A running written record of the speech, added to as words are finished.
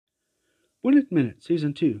Winnet Minute,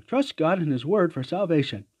 Season 2. Trust God and His Word for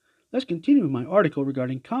salvation. Let's continue with my article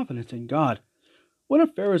regarding confidence in God. One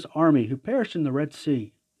of Pharaoh's army who perished in the Red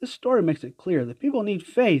Sea. This story makes it clear that people need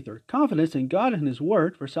faith or confidence in God and His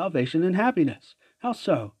Word for salvation and happiness. How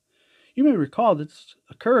so? You may recall this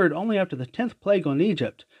occurred only after the 10th plague on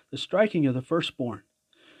Egypt, the striking of the firstborn.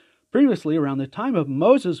 Previously, around the time of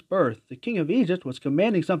Moses' birth, the king of Egypt was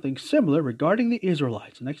commanding something similar regarding the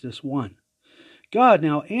Israelites in Exodus 1. God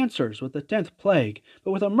now answers with the 10th plague,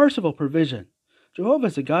 but with a merciful provision. Jehovah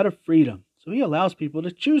is a God of freedom, so He allows people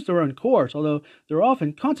to choose their own course, although there are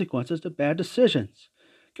often consequences to bad decisions.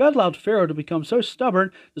 God allowed Pharaoh to become so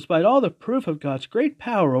stubborn despite all the proof of God's great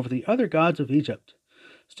power over the other gods of Egypt.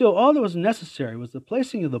 Still, all that was necessary was the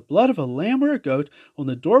placing of the blood of a lamb or a goat on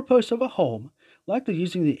the doorpost of a home, likely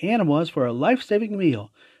using the animal as for a life-saving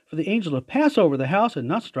meal, for the angel to pass over the house and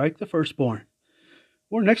not strike the firstborn.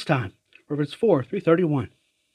 More next time. Proverbs 4:331.